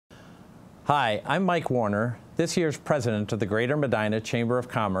Hi, I'm Mike Warner, this year's president of the Greater Medina Chamber of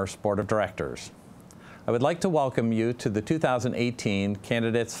Commerce Board of Directors. I would like to welcome you to the 2018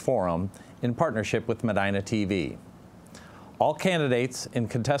 Candidates Forum in partnership with Medina TV. All candidates in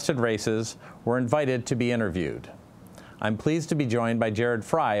contested races were invited to be interviewed. I'm pleased to be joined by Jared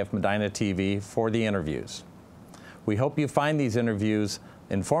Fry of Medina TV for the interviews. We hope you find these interviews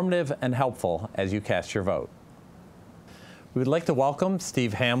informative and helpful as you cast your vote. We would like to welcome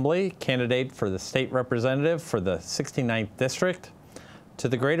Steve Hambley, candidate for the state representative for the 69th District, to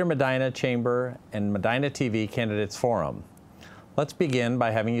the Greater Medina Chamber and Medina TV Candidates Forum. Let's begin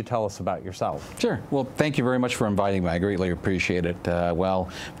by having you tell us about yourself. Sure. Well, thank you very much for inviting me. I greatly appreciate it. Well,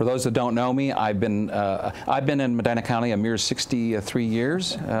 for those that don't know me, I've been in Medina County a mere 63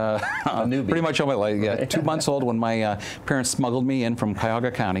 years. A newbie. Pretty much all my life. Yeah, 2 months old when my parents smuggled me in from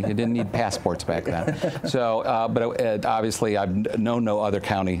Cuyahoga County. You didn't need passports back then. So, but obviously I've known no other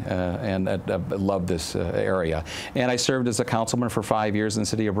county and love this area. And I served as a councilman for 5 years in the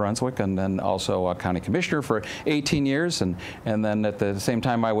city of Brunswick, and then also a county commissioner for 18 years. And then at the same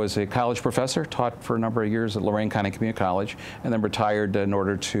time, I was a college professor, taught for a number of years at Lorain County Community College, and then retired in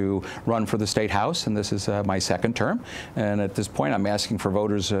order to run for the State House, and this is my second term. And at this point, I'm asking for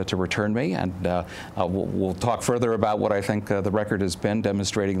voters to return me, and we'll talk further about what I think the record has been,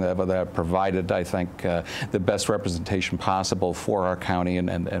 demonstrating that I've provided, I think, the best representation possible for our county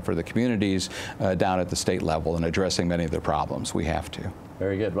and for the communities down at the state level, and addressing many of the problems we have to.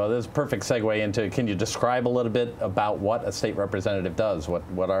 Very good. Well, this is a perfect segue into, can you describe a little bit about what a state representative does?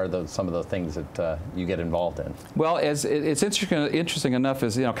 What are some of the things that you get involved in? Well, as it's interesting enough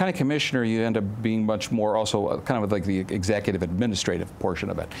as, county commissioner, you end up being much more also kind of like the executive administrative portion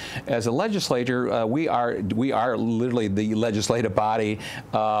of it. As a legislator, we are literally the legislative body.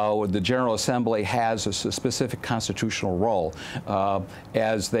 The General Assembly has a specific constitutional role.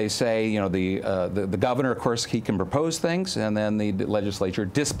 As they say, the governor, of course, he can propose things, and then the legislature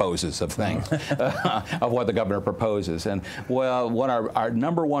disposes of things, of what the governor proposes. And well, what our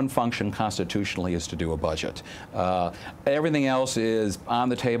number one function constitutionally is to do a budget. Everything else is on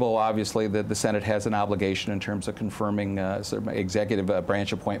the table. Obviously, the Senate has an obligation in terms of confirming executive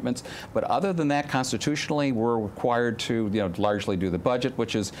branch appointments. But other than that, constitutionally, we're required to largely do the budget,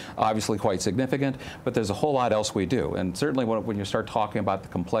 which is obviously quite significant. But there's a whole lot else we do. And certainly when you start talking about the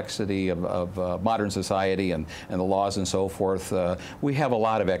complexity of modern society and the laws and so forth, we have a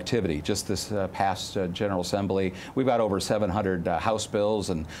lot of activity. Just this past General Assembly, we've got over 700 House bills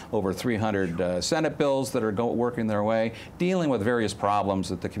and over 300 Senate bills that are working their way, dealing with various problems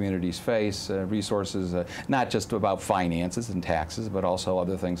that the communities face, resources, not just about finances and taxes, but also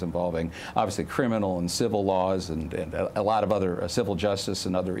other things involving, obviously, criminal and civil laws and a lot of other civil justice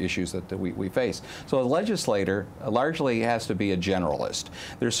and other issues that we face. So a legislator largely has to be a generalist.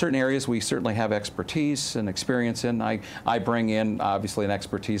 There's certain areas we certainly have expertise and experience in. I bring in, obviously, an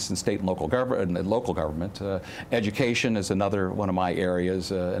expertise in state and local government. Education is another one of my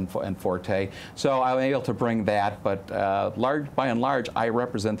areas and forte. So I'm able to bring that, but by and large, I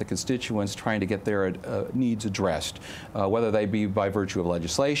represent the constituents trying to get their needs addressed, whether they be by virtue of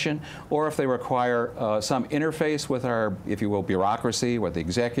legislation or if they require some interface with our, if you will, bureaucracy, with the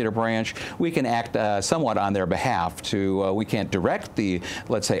executive branch. We can act somewhat on their behalf to, we can't direct the,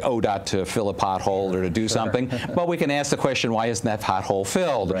 let's say, ODOT to fill a pothole or to do something, but we can ask the question, why isn't that pothole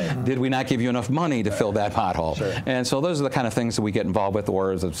filled? Right. Did we not give you enough money to fill that pothole? Sure. And so those are the kind of things that we get involved with,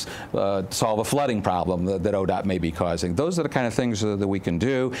 or solve a flooding problem that ODOT may be causing. Those are the kind of things that we can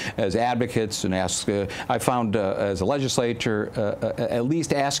do as advocates and ask. I found as a legislator, at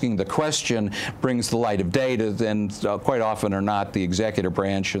least asking the question brings the light of day to then quite often or not the executive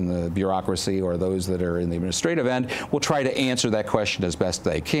branch and the bureaucracy or those that are in the administrative end will try to answer that question as best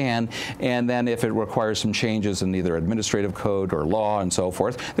they can. And then if it requires some changes in either administrative code or law and so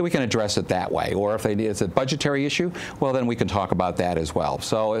forth, then we can address it that way. Or if it's a budgetary issue, well, then we can talk about that as well.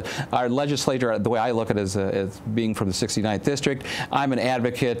 So our legislator, the way I look at it as being from the 69th District, I'm an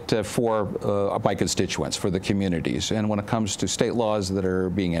advocate for my constituents, for the communities. And when it comes to state laws that are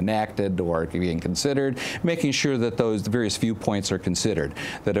being enacted or being considered, making sure that the various viewpoints are considered.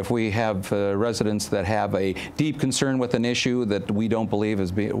 That if we have residents that have a deep concern with an issue that we don't believe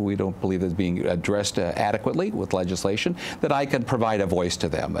is being addressed adequately with legislation, that I can provide a voice to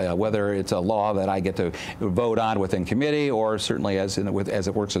them, whether it's a law that I get to vote on within committee or certainly as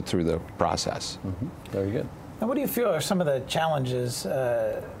it works it through the process. Very good. And what do you feel are some of the challenges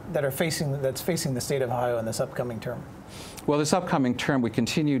that's facing the state of Ohio in this upcoming term? Well, this upcoming term, we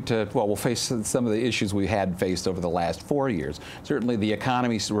continue to, we'll face some of the issues we had faced over the last 4 years. Certainly, the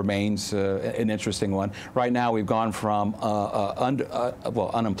economy remains an interesting one. Right now, we've gone from,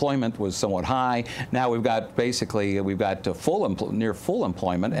 unemployment was somewhat high. Now we've got near full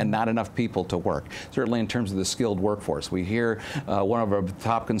employment and not enough people to work. Certainly, in terms of the skilled workforce, we hear one of our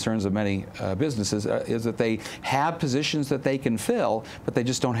top concerns of many businesses is that they have positions that they can fill, but they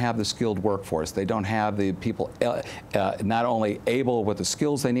just don't have the skilled workforce. They don't have the people not only able with the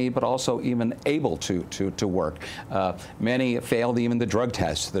skills they need, but also even able to work. Many failed even the drug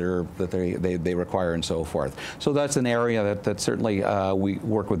tests that they require and so forth. So that's an area that certainly we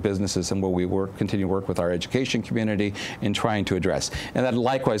work with businesses and where we continue to work with our education community in trying to address. And then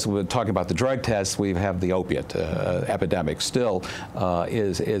likewise, we're talking about the drug tests. We have the opiate epidemic still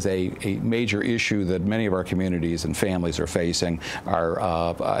is a major issue that many of our communities and families are facing,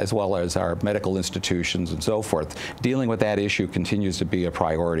 as well as our medical institutions and so forth. Dealing with that issue continues to be a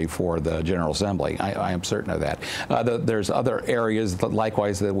priority for the General Assembly. I am certain of that. There's other areas that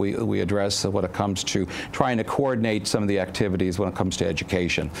likewise that we address when it comes to trying to coordinate some of the activities when it comes to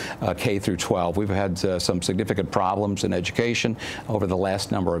education, K through 12. We've had some significant problems in education over the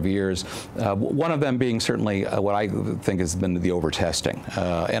last number of years. One of them being certainly what I think has been the over-testing.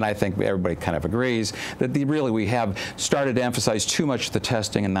 And I think everybody kind of agrees that really we have started to emphasize too much the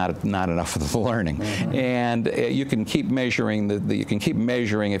testing and not enough of the learning. Mm-hmm. And you can keep measuring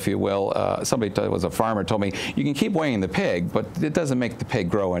if you will. Somebody was a farmer told me you can keep weighing the pig, but it doesn't make the pig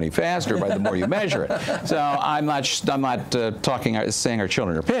grow any faster by the more you measure it. So I'm not saying our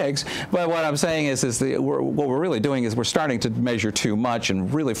children are pigs, but what I'm saying is what we're really doing is we're starting to measure too much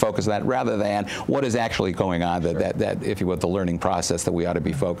and really focus on that rather than what is actually going on. Sure. That if you will, the learning process that we ought to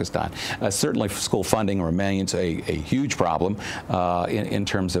be focused on. Certainly, school funding remains a huge problem in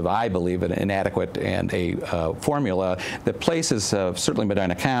terms of, I believe, an inadequate and a formula that places certainly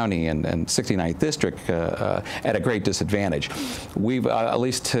Medina County and 69th District at a great disadvantage. We've, at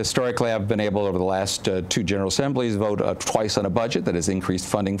least historically, I've been able over the last two General Assemblies vote twice on a budget that has increased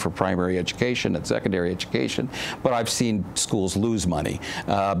funding for primary education and secondary education, but I've seen schools lose money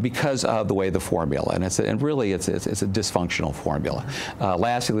because of the way the formula, and really it's a dysfunctional formula.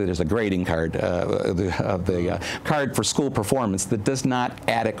 Lastly, there's a grading card, the card for school performance that does not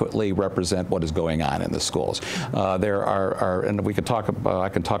adequately represent what is going on in the schools. There are, and we could talk about, I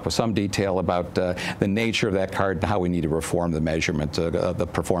can talk with some detail about the nature of that card and how we need to reform the measurement of the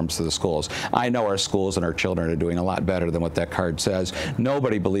performance of the schools. I know our schools and our children are doing a lot better than what that card says.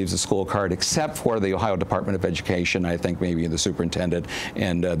 Nobody believes the school card except for the Ohio Department of Education, I think maybe the superintendent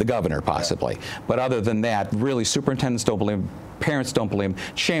and the governor possibly. Yeah. But other than that, really superintendents don't believe, parents don't believe,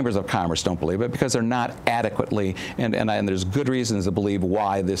 chambers of commerce don't believe it because they're not adequately, and there's good reasons to believe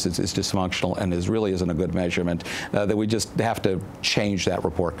why this is dysfunctional and really isn't a good measurement, that we just have to change that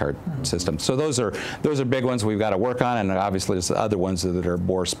report card system. So those are big ones we've got to work on, and obviously there's other ones that are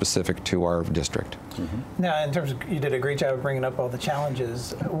more specific to our district. Mm-hmm. Now, in terms of, you did a great job of bringing up all the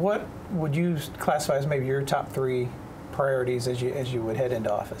challenges. What would you classify as maybe your top three priorities as you would head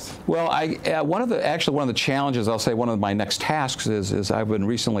into office? Well, one of the challenges, I'll say one of my next tasks is I've been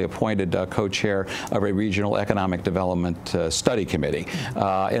recently appointed co-chair of a regional economic development study committee.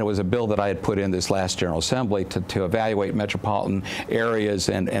 And it was a bill that I had put in this last General Assembly to evaluate metropolitan areas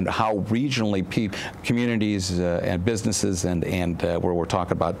and how regionally communities and businesses and where we're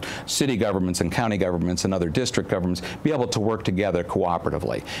talking about city governments and county governments and other district governments be able to work together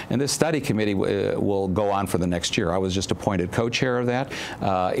cooperatively. And this study committee will go on for the next year. I was just appointed co-chair of that.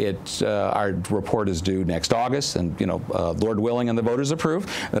 Our report is due next August, and Lord willing and the voters approve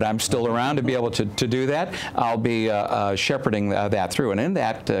that I'm still around to be able to do that. I'll be shepherding that through. And in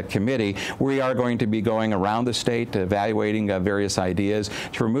that committee, we are going to be going around the state, evaluating various ideas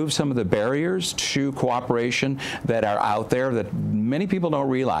to remove some of the barriers to cooperation that are out there that many people don't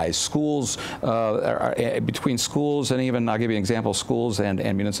realize. Schools, between schools and even, I'll give you an example, schools and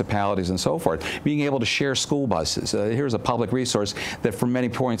municipalities and so forth, being able to share school buses. Here's a public resource that for many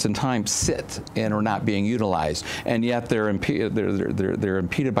points in time sit and are not being utilized, and yet they're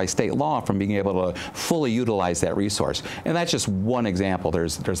impeded by state law from being able to fully utilize that resource. And that's just one example.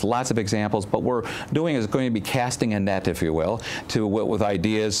 There's lots of examples, but what we're doing is going to be casting a net, if you will, with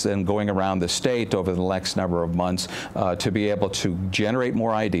ideas and going around the state over the next number of months to be able to generate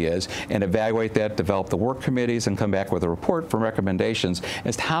more ideas and evaluate that, develop the work committees, and come back with a report for recommendations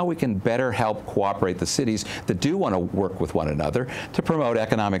as to how we can better help cooperate the cities that do want to work with one another to promote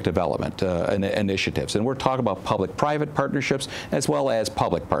economic development initiatives. And we're talking about public-private partnerships as well as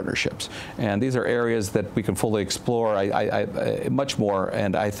public partnerships. And these are areas that we can fully explore much more,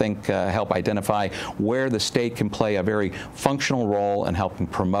 and I think help identify where the state can play a very functional role in helping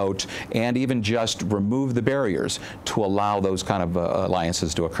promote and even just remove the barriers to allow those kind of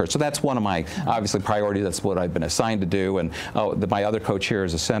alliances to occur. So that's one of my, obviously, priorities. That's what I've been assigned to do. And my other co-chair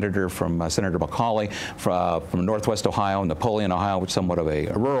is a senator from Senator McCauley from Northwest Ohio, Napoleon, Ohio, which is somewhat of a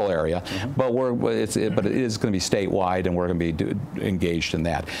rural area. But it is going to be statewide, and we're going to be engaged in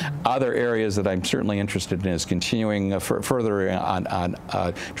that. Other areas that I'm certainly interested in is continuing further on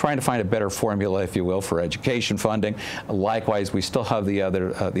trying to find a better formula, if you will, for education funding. Likewise, we still have the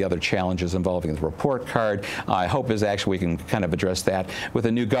other challenges involving the report card. I hope is actually we can kind of address that with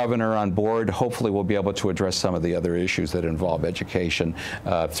a new governor on board. Hopefully, we'll be able to address some of the other issues that involve education.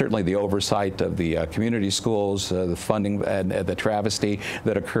 Certainly, the oversight of the community schools, the funding and the travesty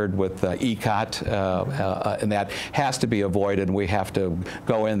that occurred with ECOT, and that has to be avoided. And we have to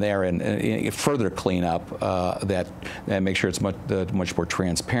go in there and further clean up that and make sure it's much more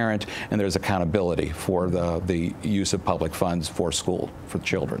transparent, and there's accountability for the use of public funds for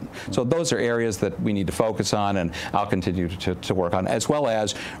children. So those are areas that we need to focus on, and I'll continue to work on, as well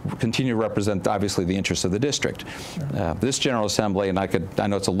as continue to represent, obviously, the interests of the district. This General Assembly, and I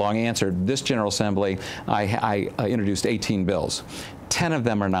know it's a long answer, this General Assembly, I introduced 18 bills. 10 of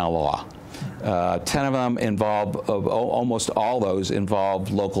them are now law. 10 of them involve, almost all those involve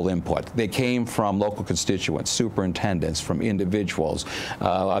local input. They came from local constituents, superintendents, from individuals.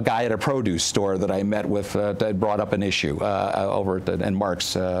 A guy at a produce store that I met with brought up an issue over at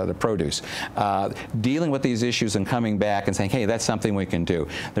Mark's, the produce. Dealing with these issues and coming back and saying, hey, that's something we can do.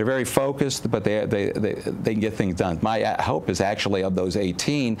 They're very focused, but they can get things done. My hope is actually of those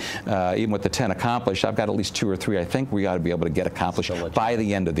 18, even with the 10 accomplished, I've got at least 2 or 3 I think we ought to be able to get accomplished by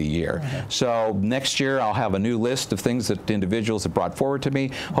the end of the year. So next year I'll have a new list of things that individuals have brought forward to me.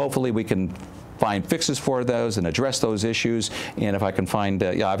 Hopefully we can find fixes for those and address those issues. And if I can find,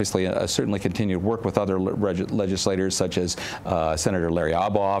 obviously, certainly continue to work with other legislators such as Senator Larry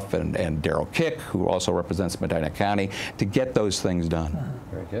Aboff and Darrell Kick, who also represents Medina County, to get those things done.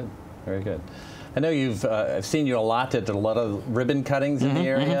 Very good. Very good. I know I've seen you a lot at a lot of ribbon cuttings in the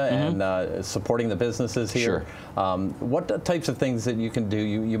area and supporting the businesses here. Sure. What types of things that you can do?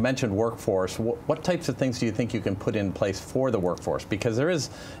 You mentioned workforce. What types of things do you think you can put in place for the workforce? Because there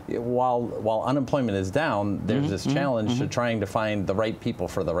is, while unemployment is down, there's this challenge to trying to find the right people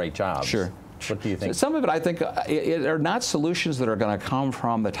for the right jobs. Sure. What do you think? Some of it, I think, are not solutions that are going to come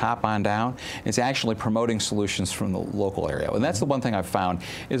from the top on down. It's actually promoting solutions from the local area. And that's the one thing I've found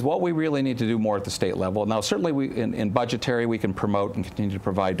is what we really need to do more at the state level. Now, certainly in budgetary, we can promote and continue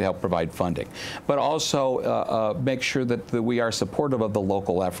to help provide funding. But also make sure that we are supportive of the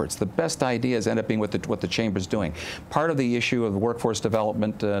local efforts. The best ideas end up being what the Chamber's doing. Part of the issue of workforce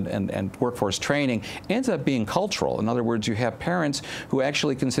development and workforce training ends up being cultural. In other words, you have parents who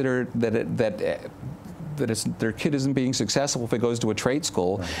actually consider that their kid isn't being successful if it goes to a trade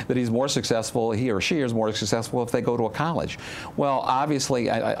school, that he or she is more successful if they go to a college. Well, obviously,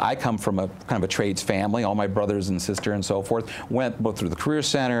 I come from a kind of a trades family. All my brothers and sister and so forth went both through the Career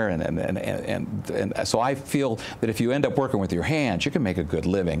Center, and so I feel that if you end up working with your hands, you can make a good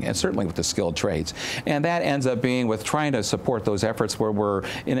living, and certainly with the skilled trades. And that ends up being with trying to support those efforts where we're,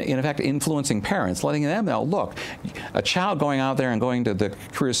 in effect, influencing parents, letting them know, look, a child going out there and going to the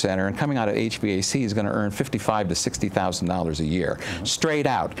Career Center and coming out of HVAC is going to earn $55,000 to $60,000 a year, straight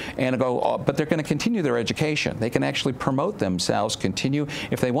out, and but they're going to continue their education. They can actually promote themselves, continue.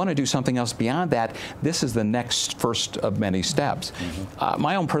 If they want to do something else beyond that, this is the next first of many steps.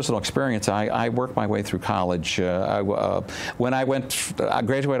 My own personal experience, I worked my way through college. When I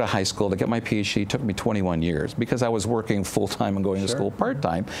graduated high school to get my PhD, it took me 21 years because I was working full-time and going to school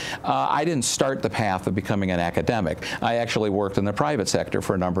part-time. I didn't start the path of becoming an academic. I actually worked in the private sector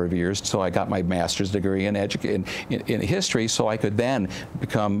for a number of years, so I got my master's degree in history, so I could then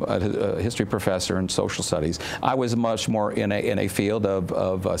become a history professor in social studies. I was much more in a field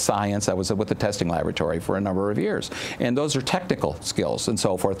of science. I was with the testing laboratory for a number of years, and those are technical skills and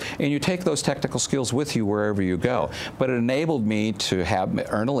so forth. And you take those technical skills with you wherever you go. But it enabled me to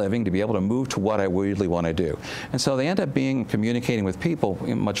earn a living, to be able to move to what I really want to do. And so they end up communicating with people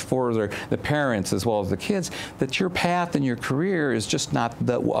much further, the parents as well as the kids, that your path and your career is just not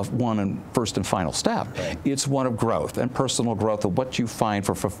the one and first and final step. have. Right. It's one of growth and personal growth of what you find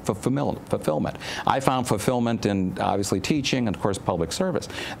for fulfillment. I found fulfillment in obviously teaching and of course public service.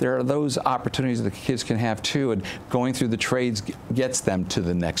 There are those opportunities that the kids can have too, and going through the trades gets them to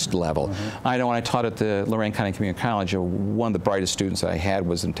the next level. Mm-hmm. I know when I taught at the Lorain County Community College, one of the brightest students I had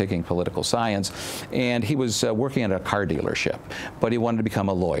was in taking political science, and he was working at a car dealership, but he wanted to become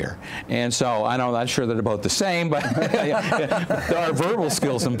a lawyer. And so I'm not sure that they're both the same, but there are verbal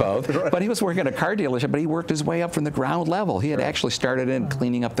skills in both. Right. But he was working at a car dealership, but he worked his way up from the ground level. He had actually started in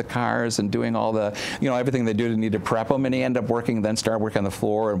cleaning up the cars and doing all the, everything they do to need to prep them, and he ended up started working on the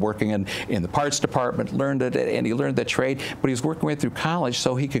floor and working in the parts department, and he learned the trade, but he was working way through college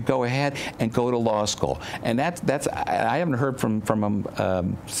so he could go ahead and go to law school. And that's I haven't heard from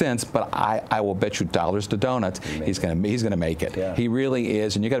him since, but I will bet you dollars to donuts he's gonna make it. Yeah. He really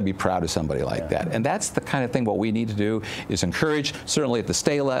is, and you got to be proud of somebody like that. And that's the kind of thing what we need to do is encourage, certainly at the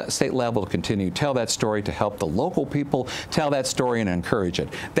state level, to continue to tell that story, to help the local people tell that story and encourage it.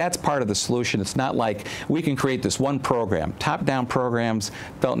 That's part of the solution. It's not like we can create this one program. Top-down programs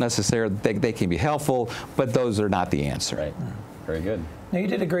don't necessarily, they can be helpful, but those are not the answer. Right. Very good. Now, you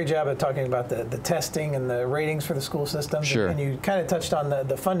did a great job of talking about the testing and the ratings for the school system. Sure. And you kind of touched on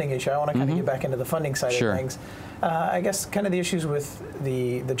the funding issue. I want to kind of get back into the funding side of things. I guess kind of the issues with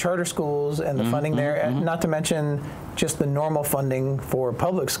the charter schools and the funding there, not to mention just the normal funding for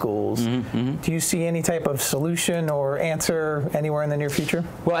public schools. Do you see any type of solution or answer anywhere in the near future?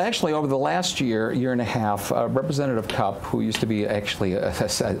 Well, actually, over the last year and a half, Representative Cupp, who used to be actually,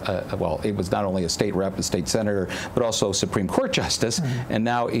 well, it was not only a state rep, a state senator, but also Supreme Court justice, and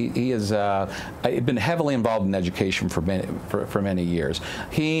now he has been heavily involved in education for many years.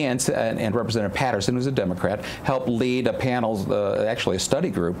 He and Representative Patterson, who's a Democrat, helped lead a panel, actually a study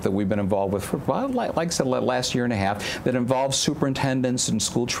group that we've been involved with for, well, like I said, last year and a half, that involves superintendents and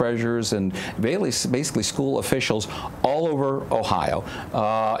school treasurers and basically school officials all over Ohio.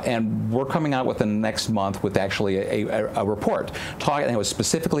 And we're coming out within the next month with actually a report talking, and it was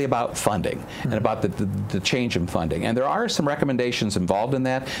specifically about funding and about the change in funding. And there are some recommendations involved in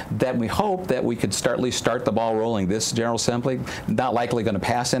that we hope that we could at least start the ball rolling this General Assembly. Not likely going to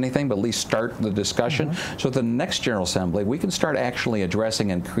pass anything, but at least start the discussion. So the next General Assembly, we can start actually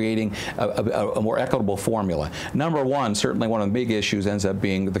addressing and creating a more equitable formula. Number one, certainly one of the big issues ends up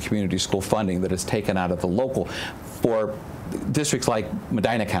being the community school funding that is taken out of the local for districts like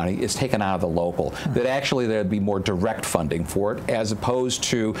Medina County is taken out of the local, that actually there'd be more direct funding for it as opposed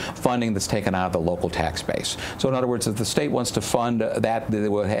to funding that's taken out of the local tax base. So in other words, if the state wants to fund that,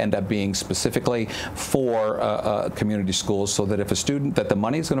 it will end up being specifically for community schools, so that if a student, that the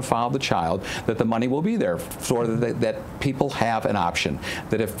money is going to follow the child, that the money will be there so that people have an option.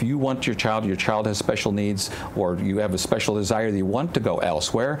 That if you want your child has special needs, or you have a special desire that you want to go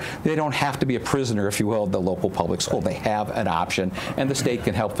elsewhere, they don't have to be a prisoner, if you will, of the local public school. They have an option, and the state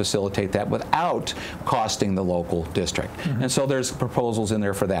can help facilitate that without costing the local district. And so there's proposals in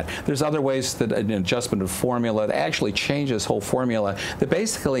there for that. There's other ways that an adjustment of formula that actually changes this whole formula, that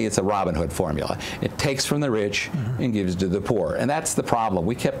basically it's a Robin Hood formula. It takes from the rich and gives to the poor. And that's the problem.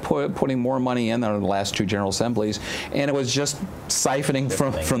 We kept putting more money in than the last two General Assemblies, and it was just siphoning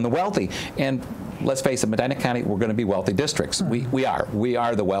from the wealthy. And let's face it, Medina County, we're going to be wealthy districts. We are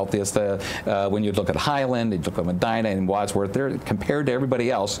the wealthiest. When you look at Highland, you look at Medina and Wadsworth, they're, compared to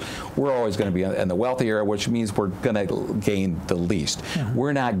everybody else, we're always going to be in the wealthy area, which means we're going to gain the least.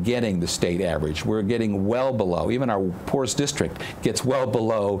 We're not getting the state average. We're getting well below. Even our poorest district gets well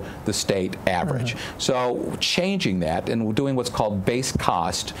below the state average. So changing that and doing what's called base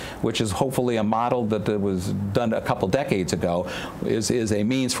cost, which is hopefully a model that was done a couple decades ago, is a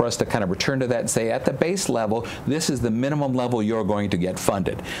means for us to kind of return to that and say, at the base level, this is the minimum level you're going to get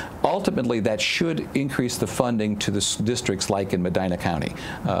funded. Ultimately, that should increase the funding to the districts like in Medina County,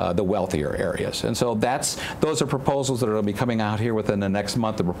 the wealthier areas. And so those are proposals that are going to be coming out here within the next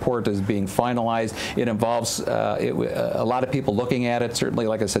month. The report is being finalized. It involves a lot of people looking at it, certainly,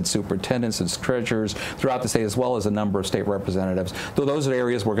 like I said, superintendents and treasurers throughout the state, as well as a number of state representatives. So those are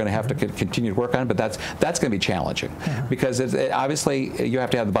areas we're going to have to continue to work on, but that's going to be challenging because obviously you have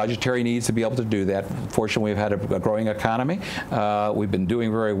to have the budgetary needs to be able to do that. Fortunately, we've had a growing economy. We've been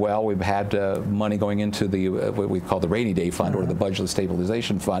doing very well. We've had money going into the what we call the rainy day fund or the budget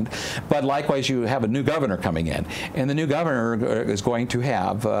stabilization fund. But likewise, you have a new governor coming in, and the new governor is going to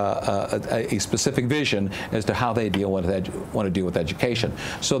have a specific vision as to how they want to deal with education.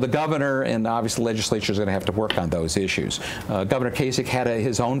 So the governor and obviously the legislature is going to have to work on those issues. Governor Kasich had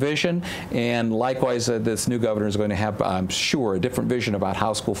his own vision, and likewise, this new governor is going to have, I'm sure, a different vision about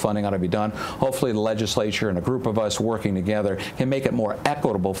how school funding ought to be done. Hopefully hopefully the legislature and a group of us working together can make it more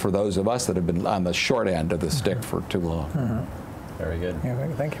equitable for those of us that have been on the short end of the stick for too long. Very good. Yeah,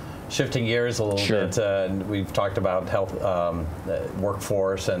 thank you. Shifting gears a little bit, we've talked about health,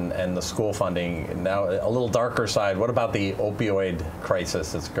 workforce, and the school funding. Now, a little darker side. What about the opioid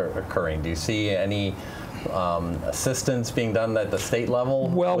crisis that's occurring? Do you see any assistance being done at the state level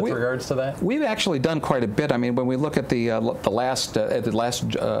with regards to that? We've actually done quite a bit. I mean, when we look at the last budget,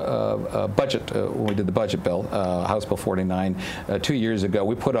 when we did the budget bill, House Bill 49, 2 years ago,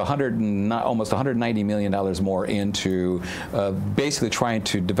 we put almost $190 million more into basically trying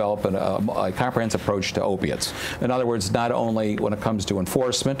to develop a comprehensive approach to opiates. In other words, not only when it comes to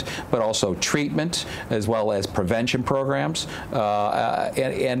enforcement, but also treatment as well as prevention programs.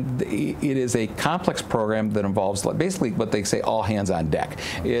 And it is a complex program that involves basically what they say all hands on deck.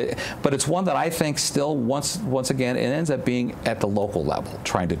 But it's one that I think still, once again, it ends up being at the local level,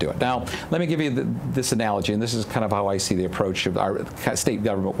 trying to do it. Now, let me give you this analogy, and this is kind of how I see the approach of our state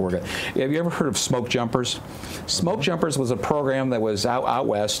government work. Have you ever heard of smoke jumpers? Smoke jumpers was a program that was out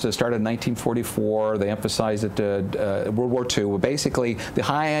west, started in 1944. They emphasized it World War II. Basically, the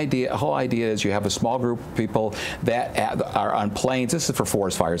whole idea is you have a small group of people that are on planes. This is for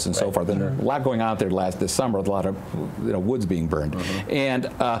forest fires and so forth. And there's a lot going on there this summer with a lot of woods being burned. And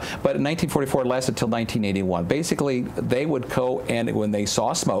but in 1944, it lasted until 1981. Basically, they would go, and when they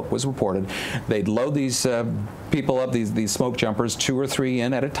saw smoke was reported, they'd load these people up, these smoke jumpers, 2 or 3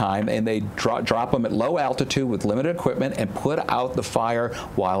 in at a time, and they'd drop them at low altitude with limited equipment and put out the fire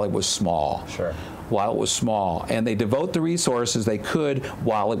while it was small. Sure. While it was small, and they devote the resources they could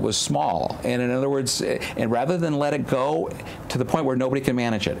while it was small. And in other words, and rather than let it go to the point where nobody can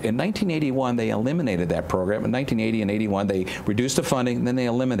manage it. In 1981, they eliminated that program. In 1980 and 81, they reduced the funding, and then they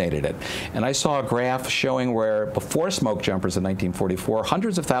eliminated it. And I saw a graph showing where before smoke jumpers in 1944,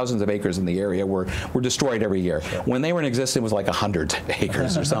 hundreds of thousands of acres in the area were destroyed every year. Sure. When they were in existence, it was like 100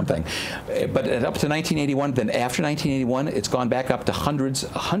 acres or something. But up to 1981, then after 1981, it's gone back up to hundreds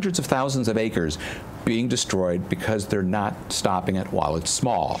of thousands of acres being destroyed because they're not stopping it while it's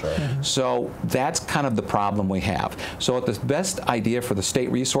small. Sure. So that's kind of the problem we have. So the best idea for the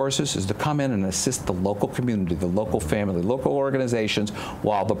state resources is to come in and assist the local community, the local family, local organizations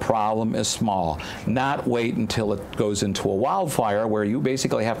while the problem is small. Not wait until it goes into a wildfire where you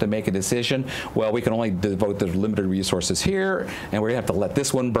basically have to make a decision, well, we can only devote the limited resources here, and we're going to have to let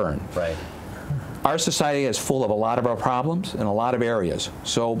this one burn. Right. Our society is full of a lot of our problems in a lot of areas.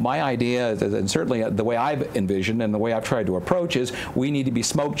 So my idea, and certainly the way I've envisioned and the way I've tried to approach is we need to be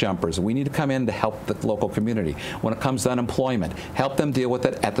smoke jumpers. We need to come in to help the local community. When it comes to unemployment, help them deal with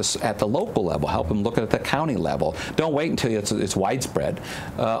it at the local level. Help them look at it at the county level. Don't wait until it's widespread.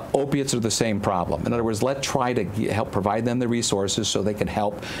 Opiates are the same problem. In other words, let's try to help provide them the resources so they can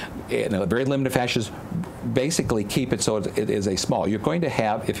help in a very limited fashion basically keep it so it is a small. You're going to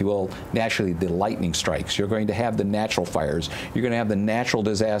have, if you will, naturally the lightning strikes. You're going to have the natural fires. You're going to have the natural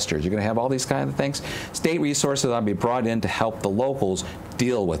disasters. You're going to have all these kind of things. State resources ought to be brought in to help the locals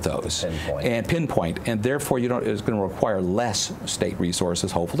deal with those and pinpoint. And therefore, it's going to require less state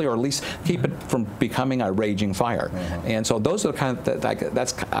resources, hopefully, or at least keep it from becoming a raging fire. And so those are the kind of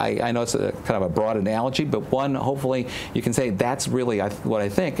I know it's kind of a broad analogy, but one hopefully you can say that's really what I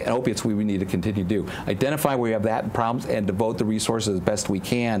think. And opiates we need to continue to do. Identify where we have that problems and devote the resources as best we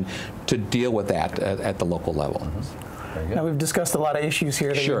can to deal with that at the local level. Now we've discussed a lot of issues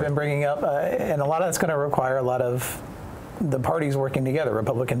here that you've been bringing up, and a lot of that's going to require a lot of the parties working together,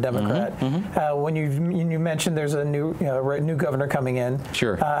 Republican, Democrat. When you mentioned there's a new new governor coming in.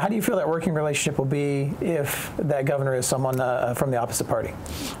 Sure. How do you feel that working relationship will be if that governor is someone from the opposite party?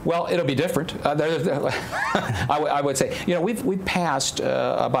 Well, it'll be different. I would say, we've passed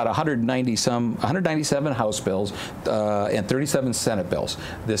about 197 House bills and 37 Senate bills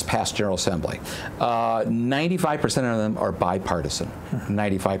this past General Assembly. 95% of them are bipartisan.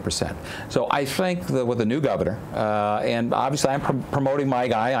 95%. So I think that with the new governor, and obviously I'm promoting my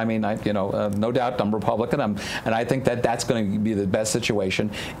guy. I mean, no doubt I'm Republican, and I think that that's going to be the best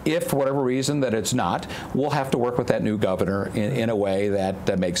situation. If for whatever reason that it's not, we'll have to work with that new governor in a way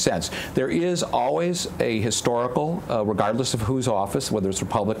that makes sense. There is always a historical, regardless of whose office, whether it's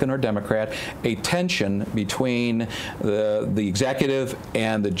Republican or Democrat, a tension between the executive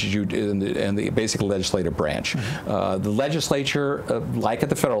and the basic legislative branch. The legislature, like at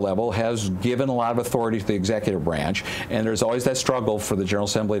the federal level, has given a lot of authority to the executive branch, and and there's always that struggle for the General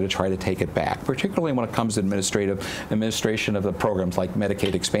Assembly to try to take it back, particularly when it comes to administration of the programs like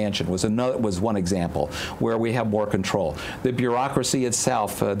Medicaid expansion was one example where we have more control. The bureaucracy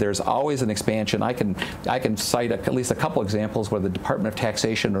itself, there's always an expansion. I can cite at least a couple examples where the Department of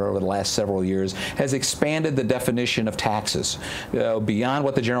Taxation over the last several years has expanded the definition of taxes beyond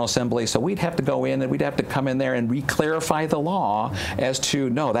what the General Assembly, so we'd have to go in and we'd have to come in there and re-clarify the law as to,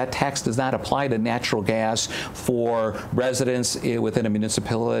 no, that tax does not apply to natural gas for residents within a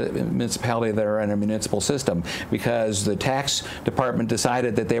municipality that are in a municipal system, because the tax department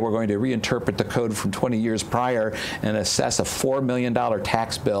decided that they were going to reinterpret the code from 20 years prior and assess a $4 million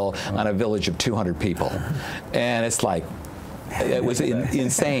tax bill on a village of 200 people. And it's like, it was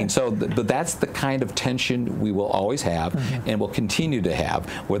insane. So that's the kind of tension we will always have and will continue to have,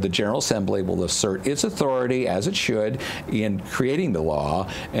 where the General Assembly will assert its authority, as it should, in creating the law,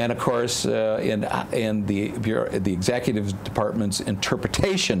 and of course in the Executive Department's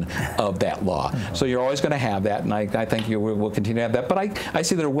interpretation of that law. So you're always going to have that, and I think you will continue to have that. But I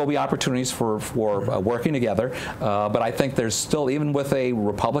see there will be opportunities for working together, but I think there's still, even with a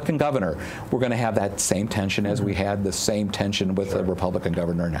Republican governor, we're going to have that same tension as we had the same tension with the Republican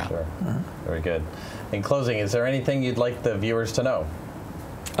governor now. Sure. Very good. In closing, is there anything you'd like the viewers to know?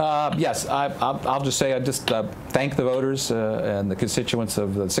 Yes, I'll just say I just thank the voters and the constituents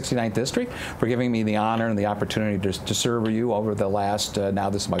of the 69th District for giving me the honor and the opportunity to serve you over the last, now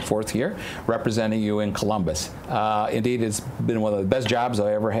this is my 4th year, representing you in Columbus. Indeed, it's been one of the best jobs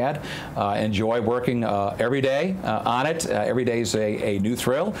I ever had. Enjoy working every day on it. Every day is a new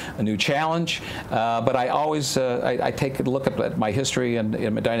thrill, a new challenge. But I always, I take a look at my history in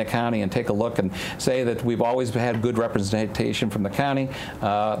Medina County and take a look and say that we've always had good representation from the county.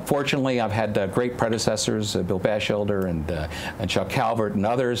 Fortunately, I've had great predecessors, Bill Batchelder and Chuck Calvert and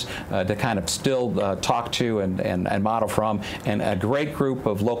others, to kind of still talk to and model from, and a great group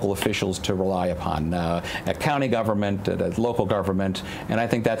of local officials to rely upon at county government, at local government, and I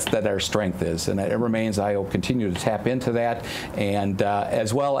think that's our strength is, and it remains. I will continue to tap into that, and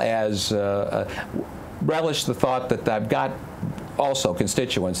as well as relish the thought that I've got also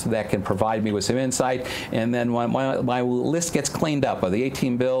constituents that can provide me with some insight, and then when my list gets cleaned up of the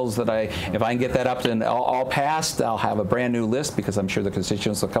 18 bills that if I can get that up and all passed, I'll have a brand new list, because I'm sure the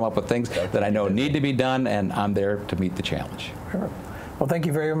constituents will come up with things that I know need to be done, and I'm there to meet the challenge. Sure. Well, thank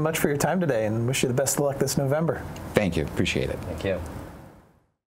you very much for your time today, and wish you the best of luck this November. Thank you. Appreciate it. Thank you.